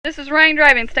This is Rain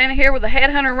Draven standing here with the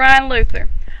headhunter Ryan Luther.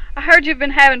 I heard you've been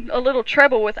having a little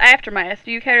trouble with Aftermath.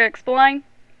 Do you care to explain?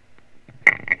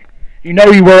 You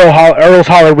know you Earl's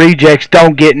Holler rejects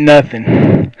don't get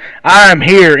nothing. I'm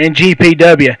here in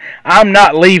GPW. I'm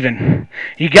not leaving.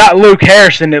 You got Luke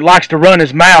Harrison that likes to run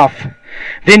his mouth.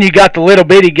 Then you got the little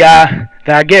bitty guy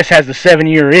that I guess has the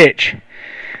 7-year itch.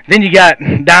 Then you got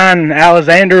Don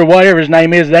Alexander, or whatever his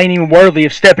name is, that ain't even worthy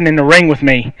of stepping in the ring with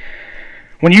me.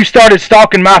 When you started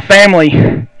stalking my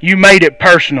family, you made it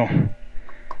personal.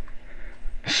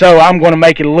 So I'm going to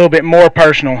make it a little bit more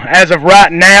personal. As of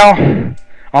right now,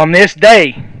 on this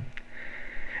day,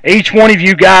 each one of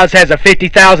you guys has a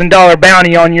 $50,000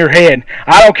 bounty on your head.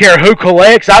 I don't care who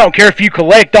collects. I don't care if you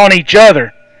collect on each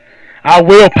other. I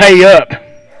will pay up.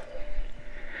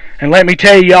 And let me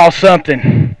tell y'all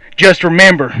something. Just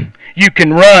remember, you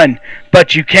can run,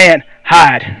 but you can't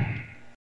hide.